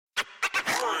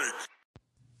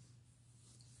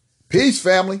Peace,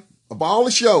 family. Of all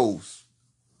the shows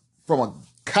from a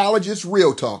college's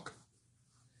Real Talk,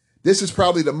 this is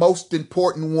probably the most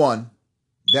important one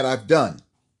that I've done.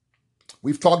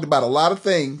 We've talked about a lot of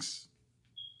things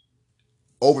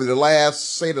over the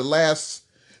last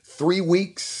 3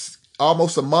 weeks,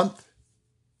 almost a month.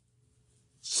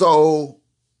 So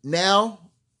now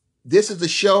this is a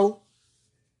show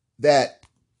that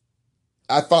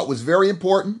I thought was very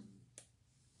important.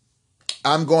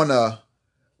 I'm going to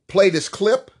play this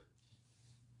clip.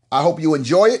 I hope you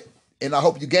enjoy it, and I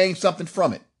hope you gain something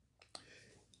from it.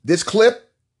 This clip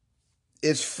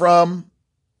is from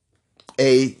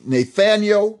a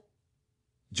Nathaniel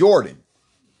Jordan.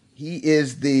 He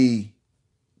is the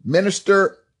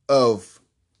Minister of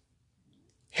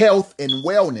Health and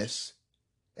Wellness,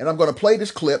 and I'm going to play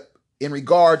this clip in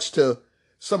regards to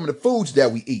some of the foods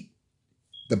that we eat,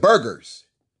 the burgers.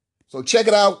 So check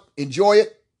it out, enjoy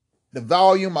it. The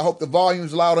volume, I hope the volume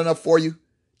is loud enough for you.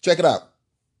 Check it out.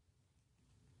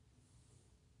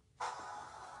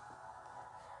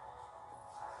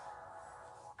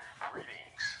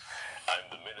 Greetings. I'm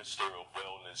the Minister of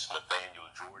Wellness, Nathaniel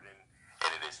Jordan,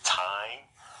 and it is time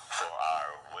for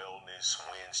our Wellness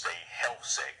Wednesday health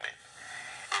segment.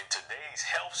 In today's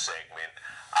health segment,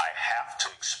 I have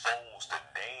to expose the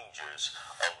dangers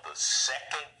of the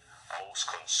second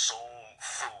most consumed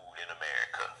food in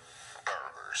America,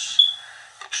 burgers.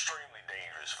 Extremely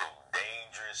dangerous food,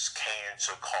 dangerous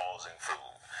cancer-causing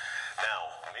food. Now,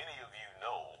 many of you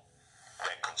know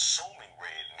that consuming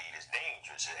red meat is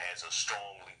dangerous. It has a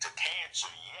strong link to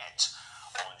cancer, yet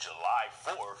on July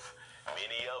 4th,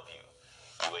 many of you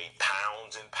ate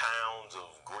pounds and pounds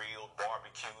of grilled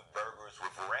barbecued burgers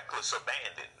with reckless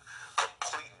abandon,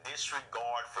 complete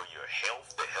disregard for your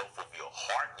health, the health of your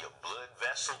heart, your blood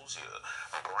vessels, your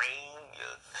brain,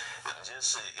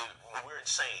 we're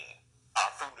insane.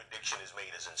 Our food addiction has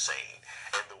made us insane.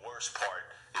 And the worst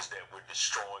part is that we're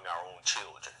destroying our own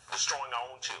children.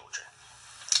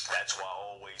 That's why I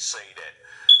always say that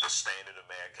the standard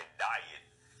American diet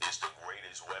is the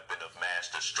greatest weapon of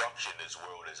mass destruction this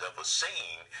world has ever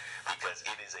seen, because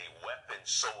it is a weapon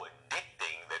so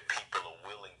addicting that people are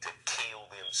willing to kill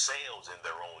themselves and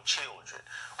their own children,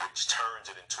 which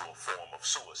turns it into a form of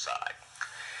suicide.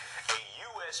 A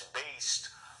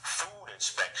U.S.-based food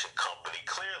inspection company,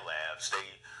 Clear Labs,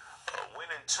 they went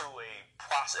into a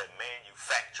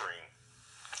manufacturing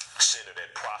center that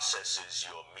processes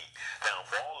your meat. Now,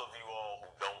 for all of you all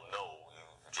who don't know, you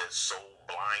just so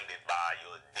blinded by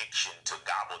your addiction to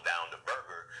gobble down the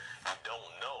burger, you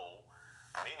don't know,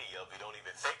 many of you don't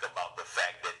even think about the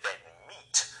fact that that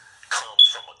meat comes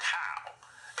from a cow.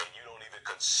 And you don't even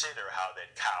consider how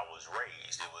that cow was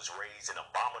raised. It was raised in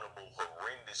abominable,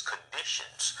 horrendous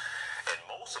conditions. And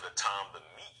most of the time, the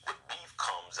beef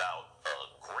comes out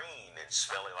green and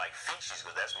smelling like feces,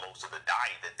 because that's most of the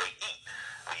diet that they eat.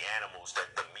 The animals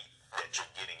that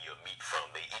you're getting your meat from,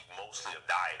 they eat mostly a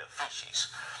diet of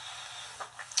feces.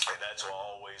 And that's what I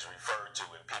always refer to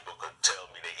when people could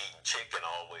tell me they eating chicken. I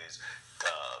always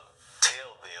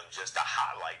tell them, just to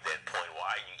highlight that point,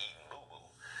 why are you eating boo-boo?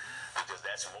 Because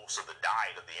that's most of the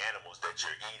diet of the animals that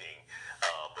you're eating.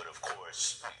 But of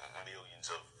course,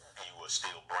 millions of you are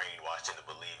still brainwashed into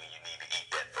believing you need to eat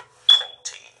that for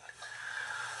protein.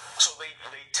 So they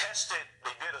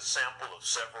did a sample of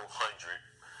several hundred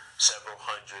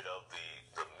of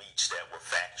the meats that were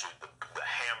factored, the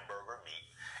hamburger meat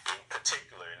in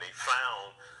particular, and they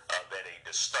found that a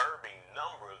disturbing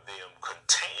number of them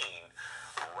contained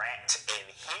rat and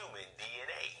human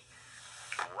DNA.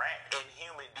 Rat and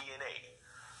human DNA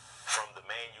from the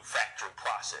manufacturing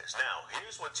process. Now,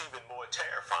 here's what's even more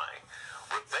terrifying.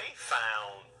 What they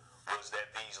found was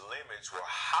that these limits were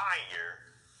higher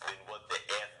than what the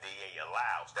FDA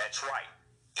allows. That's right.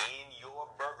 In your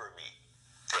burger meat,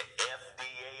 the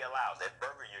FDA allows, that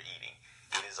burger you're eating,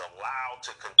 it is allowed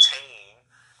to contain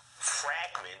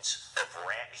fragments of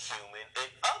rat, human,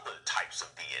 and other types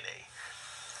of DNA.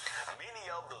 Many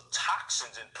of the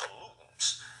toxins and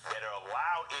pollutants that are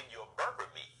allowed in your burger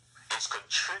meat is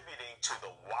contributing to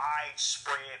the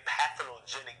widespread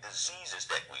pathogenic diseases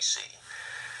that we see.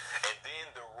 And then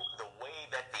the way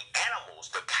that the animals,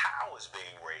 the cow is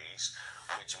being raised,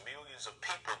 which millions of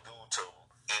people due to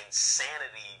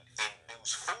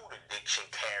insanity-induced food addiction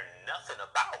care nothing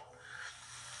about,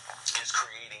 is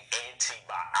creating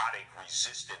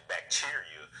antibiotic-resistant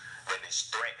bacteria that is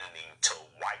threatening to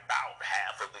wipe out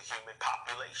half of the human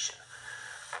population.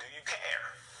 Do you care?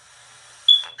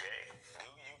 Okay? Do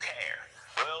you care?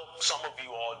 Well, some of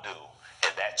you all do,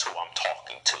 and that's who I'm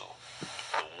talking to.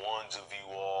 The ones of you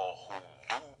all who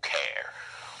do care,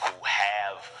 who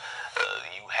have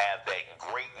you have that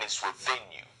greatness within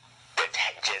you.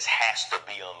 just has to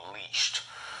be unleashed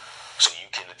so you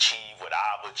can achieve what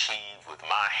I've achieved with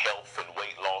my health and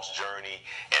weight loss journey,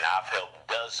 and I've helped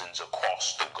dozens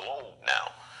across the globe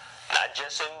now. Not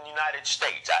just in the United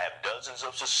States. I have dozens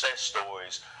of success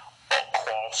stories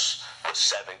across the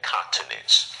 7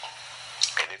 continents.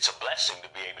 And it's a blessing to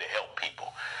be able to help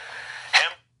people.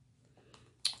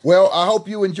 Well, I hope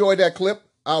you enjoyed that clip.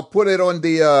 I'll put it on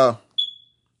the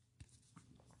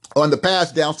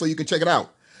pass down so you can check it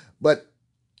out. But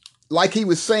like he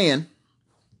was saying,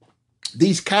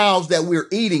 these cows that we're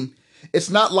eating, it's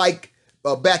not like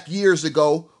back years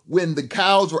ago when the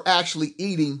cows were actually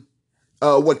eating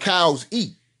what cows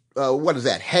eat. What is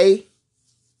that? Hay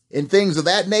and things of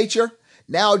that nature.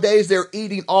 Nowadays, they're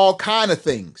eating all kind of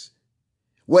things.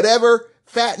 Whatever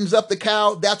fattens up the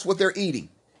cow, that's what they're eating.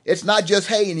 It's not just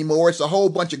hay anymore. It's a whole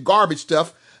bunch of garbage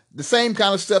stuff, the same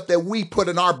kind of stuff that we put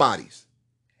in our bodies.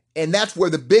 And that's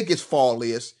where the biggest fall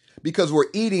is, because we're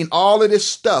eating all of this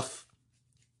stuff.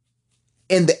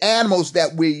 And the animals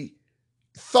that we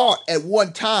thought at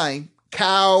one time,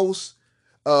 cows,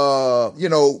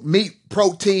 meat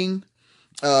protein,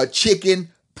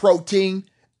 chicken protein,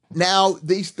 now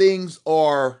these things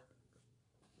are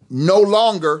no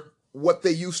longer what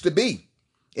they used to be.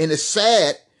 And it's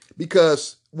sad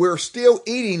because we're still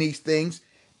eating these things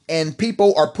and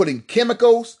people are putting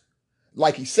chemicals.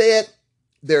 Like he said,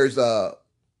 there's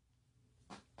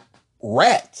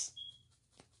rats.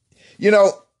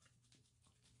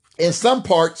 In some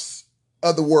parts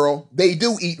of the world, they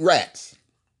do eat rats.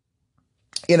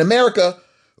 In America,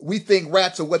 we think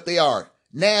rats are what they are.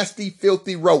 Nasty,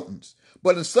 filthy rodents.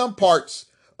 But in some parts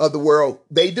of the world,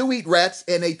 they do eat rats,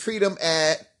 and they treat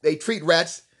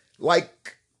rats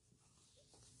like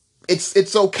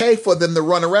it's okay for them to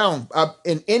run around.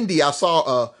 In India, I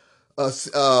saw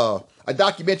a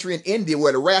documentary in India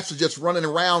where the rats are just running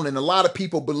around, and a lot of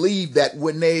people believe that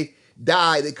when they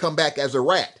die, they come back as a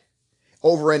rat.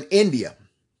 Over in India.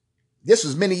 This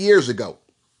was many years ago.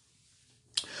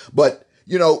 But,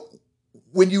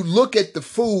 when you look at the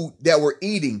food that we're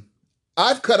eating,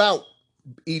 I've cut out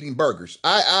eating burgers.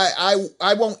 I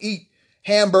won't eat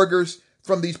hamburgers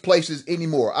from these places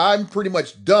anymore. I'm pretty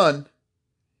much done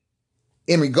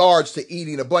in regards to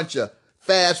eating a bunch of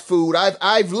fast food.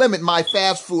 I've limited my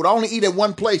fast food. I only eat at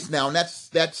one place now, and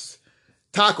that's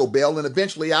Taco Bell, and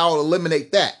eventually I'll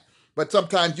eliminate that. But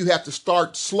sometimes you have to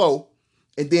start slow,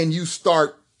 and then you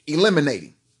start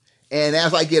eliminating. And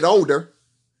as I get older,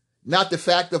 not the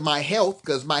fact of my health,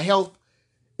 because my health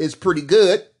is pretty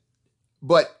good,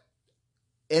 but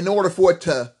in order for it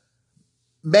to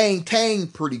maintain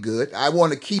pretty good, I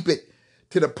want to keep it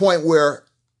to the point where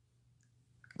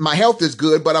my health is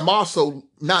good, but I'm also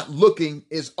not looking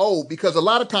as old, because a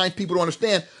lot of times people don't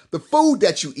understand the food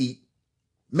that you eat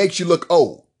makes you look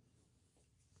old.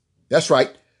 That's right.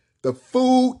 The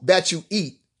food that you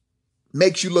eat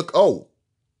makes you look old.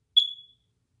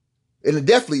 And it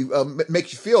definitely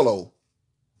makes you feel old.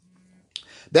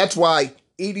 That's why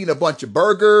eating a bunch of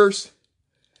burgers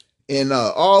and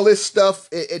all this stuff,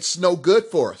 it's no good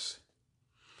for us.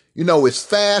 It's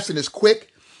fast and it's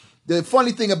quick. The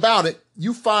funny thing about it,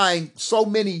 you find so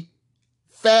many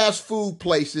fast food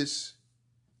places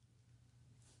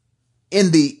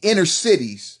in the inner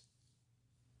cities,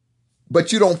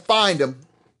 but you don't find them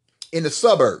in the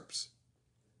suburbs.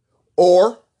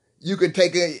 Or you can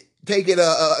take it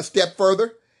a step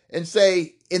further and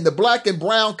say in the black and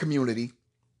brown community,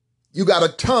 you got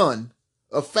a ton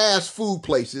of fast food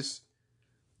places,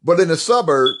 but in the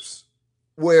suburbs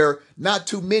where not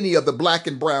too many of the black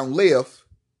and brown live,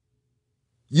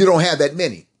 you don't have that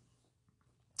many.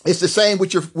 It's the same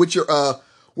with a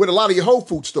lot of your Whole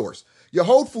Food stores. Your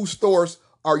Whole Food stores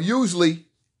are usually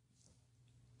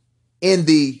in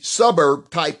the suburb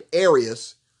type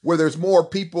areas where there's more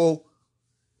people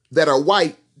that are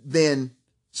white than,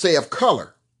 say, of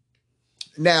color.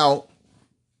 Now,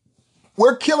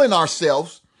 we're killing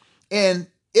ourselves, and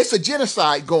it's a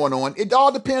genocide going on. It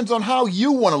all depends on how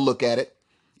you want to look at it.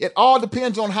 It all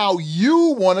depends on how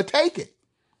you want to take it.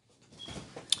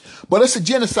 But it's a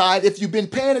genocide. If you've been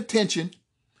paying attention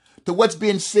to what's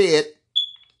being said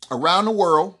around the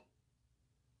world,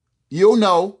 you'll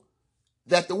know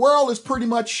that the world is pretty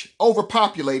much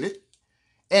overpopulated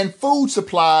and food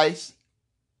supplies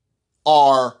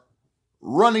are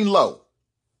running low.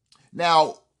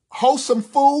 Now, wholesome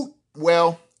food,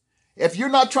 well, if you're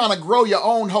not trying to grow your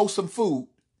own wholesome food,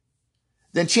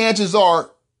 then chances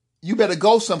are you better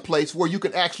go someplace where you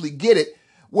can actually get it,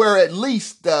 where at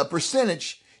least the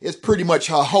percentage is pretty much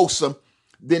wholesome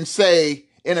than, say,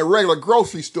 in a regular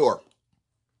grocery store.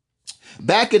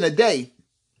 Back in the day,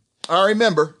 I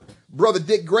remember Brother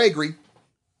Dick Gregory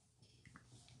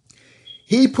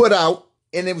he put out,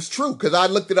 and it was true because I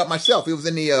looked it up myself. It was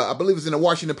in the, I believe it was in the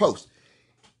Washington Post,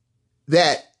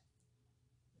 that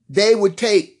they would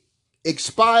take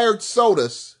expired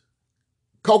sodas,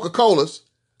 Coca-Colas,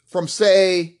 from,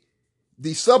 say,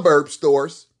 the suburb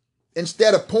stores.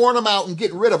 Instead of pouring them out and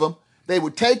getting rid of them, they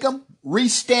would take them,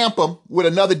 restamp them with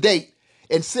another date,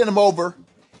 and send them over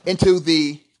into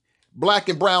the black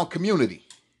and brown community.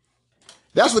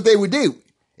 That's what they would do.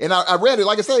 And I read it,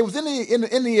 like I said, it was in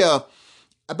the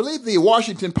I believe the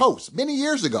Washington Post many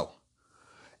years ago.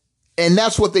 And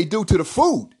that's what they do to the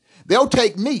food. They'll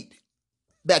take meat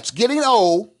that's getting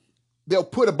old, they'll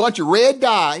put a bunch of red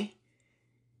dye,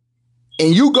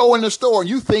 and you go in the store and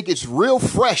you think it's real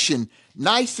fresh and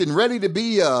nice and ready to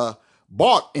be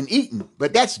bought and eaten,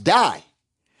 but that's dye.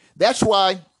 That's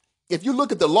why if you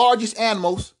look at the largest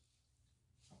animals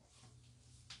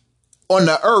on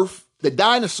the earth, the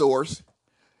dinosaurs,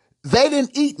 they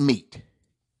didn't eat meat.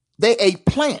 They ate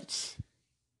plants.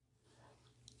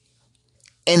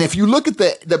 And if you look at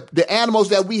the animals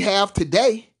that we have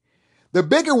today, the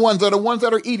bigger ones are the ones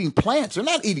that are eating plants. They're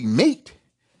not eating meat.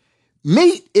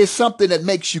 Meat is something that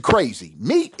makes you crazy.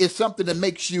 Meat is something that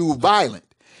makes you violent.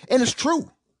 And it's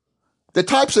true. The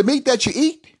types of meat that you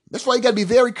eat, that's why you got to be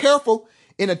very careful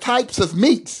in the types of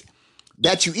meats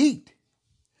that you eat.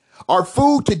 Our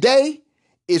food today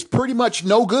is pretty much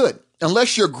no good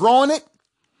unless you're growing it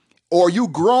or you're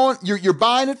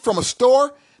buying it from a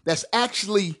store that's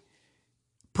actually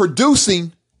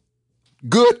producing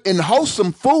good and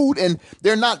wholesome food, and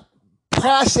they're not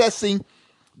processing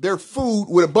their food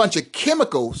with a bunch of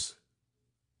chemicals.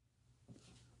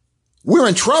 We're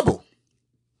in trouble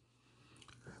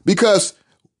because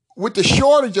with the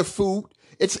shortage of food,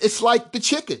 it's like the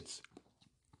chickens.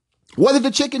 What did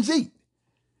the chickens eat?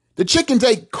 The chickens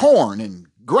ate corn and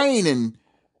grain and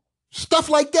stuff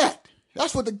like that.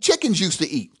 That's what the chickens used to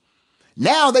eat.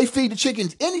 Now they feed the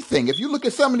chickens anything. If you look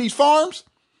at some of these farms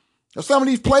or some of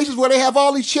these places where they have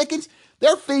all these chickens,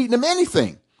 they're feeding them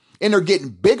anything. And they're getting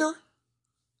bigger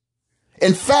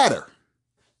and fatter.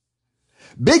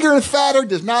 Bigger and fatter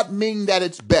does not mean that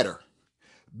it's better.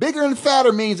 Bigger and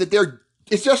fatter means that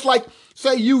it's just like,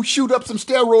 say you shoot up some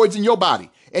steroids in your body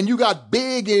and you got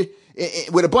big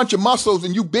with a bunch of muscles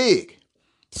and you big.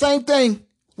 Same thing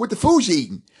with the foods you're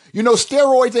eating. You know,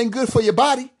 steroids ain't good for your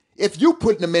body if you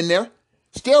putting them in there.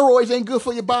 Steroids ain't good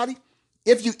for your body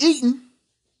if you eating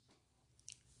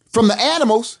from the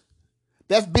animals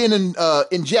that's been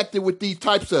injected with these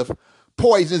types of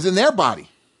poisons in their body.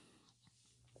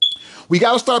 We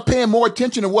got to start paying more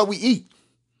attention to what we eat.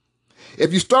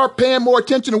 If you start paying more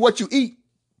attention to what you eat,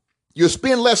 you'll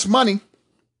spend less money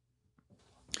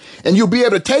and you'll be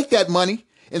able to take that money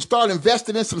and start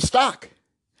investing in some stock,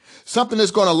 something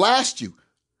that's going to last you,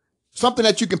 something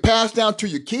that you can pass down to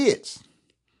your kids,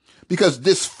 because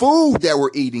this food that we're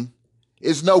eating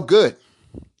is no good.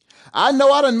 I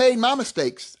know I done made my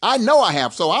mistakes. I know I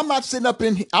have. So I'm not sitting up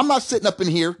in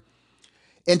here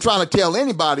and trying to tell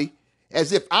anybody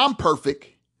as if I'm perfect,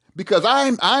 because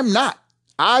I'm not.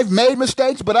 I've made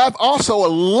mistakes, but I've also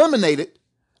eliminated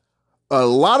a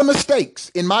lot of mistakes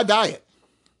in my diet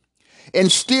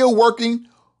and still working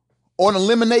on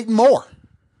eliminating more.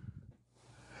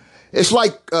 It's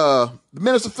like the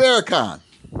Minister Farrakhan,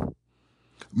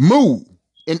 Moo,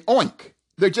 and Oink.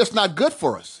 They're just not good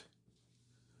for us.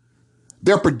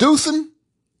 They're producing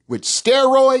with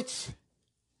steroids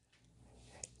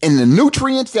and the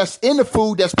nutrients that's in the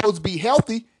food that's supposed to be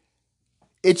healthy,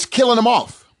 it's killing them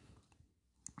off.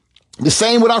 The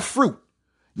same with our fruit.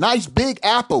 Nice big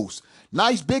apples,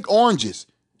 nice big oranges.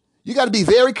 You got to be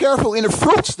very careful in the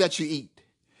fruits that you eat,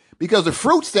 because the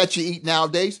fruits that you eat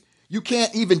nowadays, you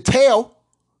can't even tell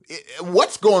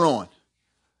what's going on,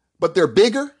 but they're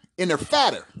bigger and they're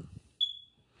fatter.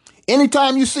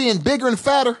 Anytime you see them bigger and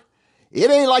fatter, it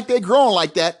ain't like they're growing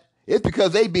like that. It's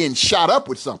because they being shot up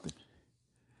with something.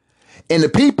 And the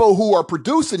people who are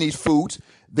producing these foods,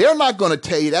 they're not going to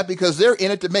tell you that because they're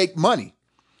in it to make money.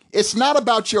 It's not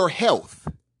about your health.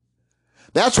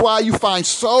 That's why you find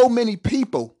so many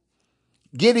people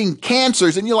getting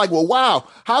cancers, and you're like, well, wow,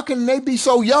 how can they be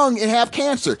so young and have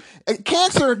cancer?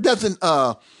 Cancer doesn't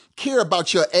care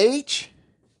about your age.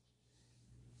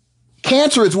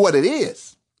 Cancer is what it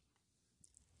is.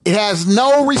 It has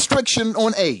no restriction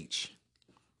on age.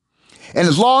 And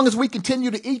as long as we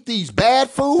continue to eat these bad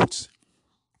foods,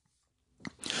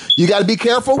 you got to be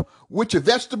careful with your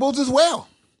vegetables as well.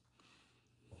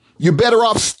 You're better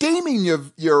off steaming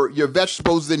your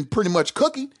vegetables than pretty much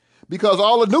cooking, because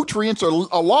all the nutrients are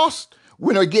lost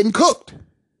when they're getting cooked.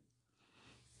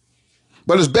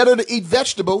 But it's better to eat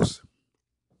vegetables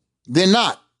than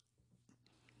not.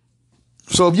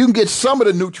 So if you can get some of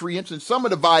the nutrients and some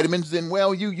of the vitamins, then,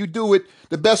 well, you do it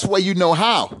the best way you know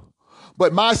how.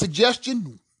 But my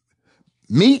suggestion,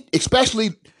 meat,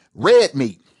 especially red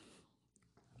meat.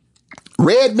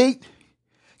 Red meat,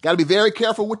 got to be very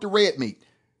careful with the red meat.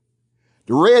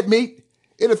 The red meat,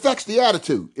 it affects the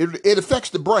attitude. It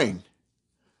affects the brain.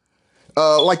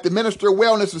 Like the Minister of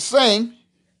Wellness is saying,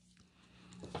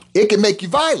 it can make you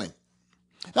violent.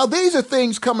 Now, these are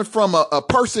things coming from a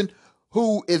person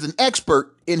who is an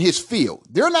expert in his field.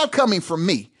 They're not coming from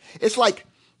me. It's like,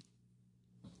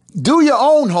 do your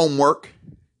own homework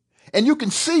and you can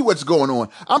see what's going on.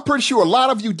 I'm pretty sure a lot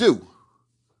of you do,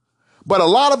 but a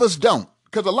lot of us don't,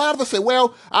 because a lot of us say,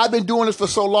 well, I've been doing this for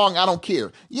so long, I don't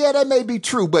care. Yeah, that may be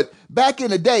true, but back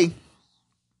in the day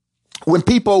when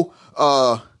people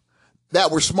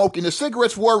that were smoking, the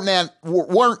cigarettes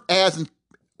weren't as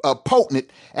potent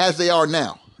as they are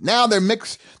now. Now they're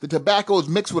mixed, the tobacco is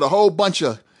mixed with a whole bunch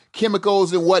of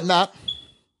chemicals and whatnot.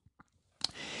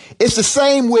 It's the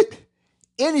same with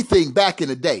anything back in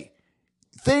the day.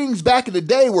 Things back in the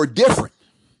day were different.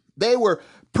 They were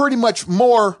pretty much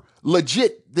more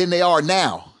legit than they are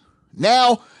now.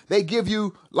 Now they give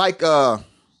you like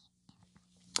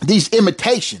these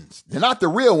imitations. They're not the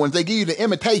real ones. They give you the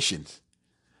imitations,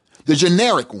 the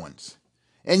generic ones.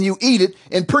 And you eat it,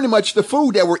 and pretty much the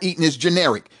food that we're eating is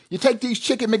generic. You take these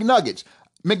chicken McNuggets,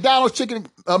 McDonald's chicken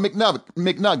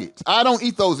McNuggets. I don't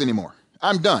eat those anymore.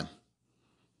 I'm done.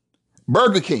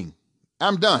 Burger King,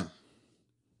 I'm done.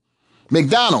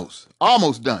 McDonald's,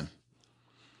 almost done.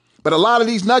 But a lot of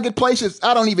these nugget places,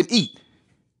 I don't even eat.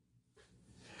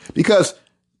 Because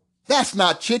that's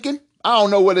not chicken. I don't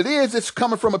know what it is. It's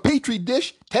coming from a Petri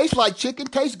dish. Tastes like chicken,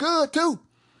 tastes good too.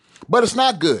 But it's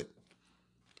not good.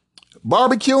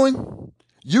 Barbecuing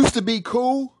used to be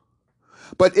cool,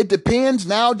 but it depends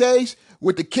nowadays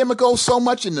with the chemicals so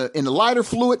much in the lighter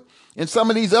fluid and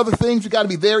some of these other things. You got to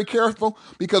be very careful,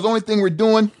 because the only thing we're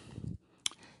doing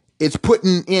is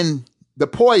putting in the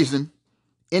poison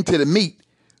into the meat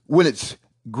when it's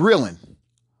grilling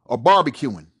or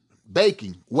barbecuing,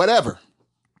 baking, whatever.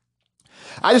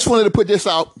 I just wanted to put this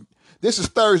out. This is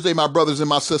Thursday, my brothers and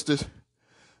my sisters.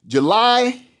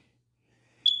 July.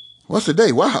 What's the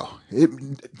day? Wow.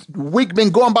 Week been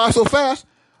going by so fast,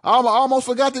 I almost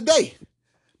forgot the day.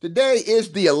 Today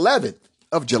is the 11th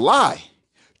of July,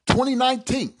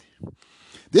 2019.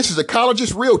 This is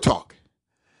Ecologist Real Talk.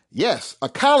 Yes,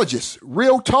 Ecologist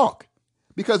Real Talk,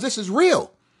 because this is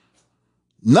real.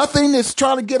 Nothing is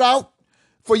trying to get out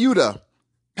for you to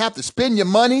have to spend your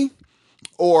money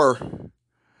or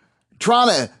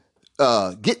trying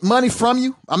to get money from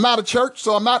you. I'm not a church,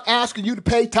 so I'm not asking you to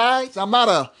pay tithes. I'm not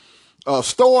a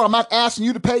store. I'm not asking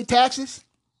you to pay taxes.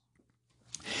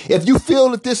 If you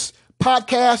feel that this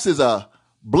podcast is a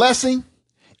blessing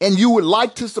and you would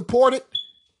like to support it,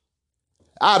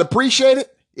 I'd appreciate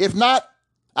it. If not,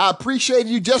 I appreciate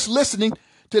you just listening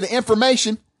to the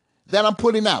information that I'm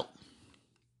putting out.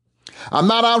 I'm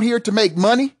not out here to make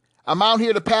money. I'm out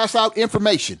here to pass out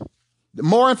information. The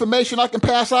more information I can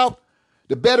pass out,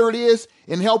 the better it is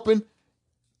in helping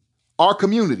our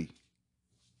community.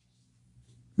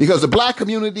 Because the black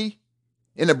community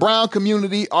and the brown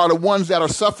community are the ones that are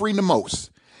suffering the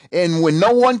most. And when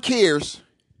no one cares,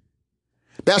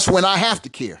 that's when I have to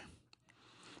care.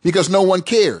 Because no one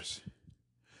cares.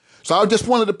 So I just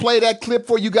wanted to play that clip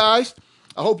for you guys.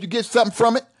 I hope you get something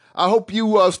from it. I hope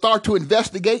you start to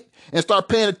investigate and start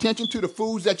paying attention to the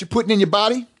foods that you're putting in your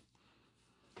body.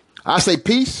 I say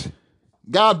peace.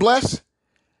 God bless.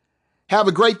 Have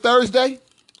a great Thursday.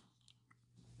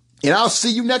 And I'll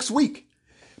see you next week.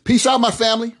 Peace out, my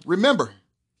family. Remember,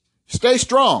 stay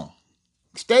strong,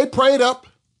 stay prayed up,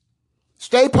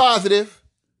 stay positive.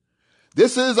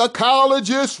 This is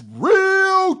Ecologist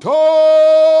Real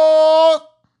Talk.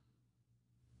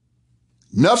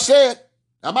 Enough said.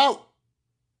 I'm out.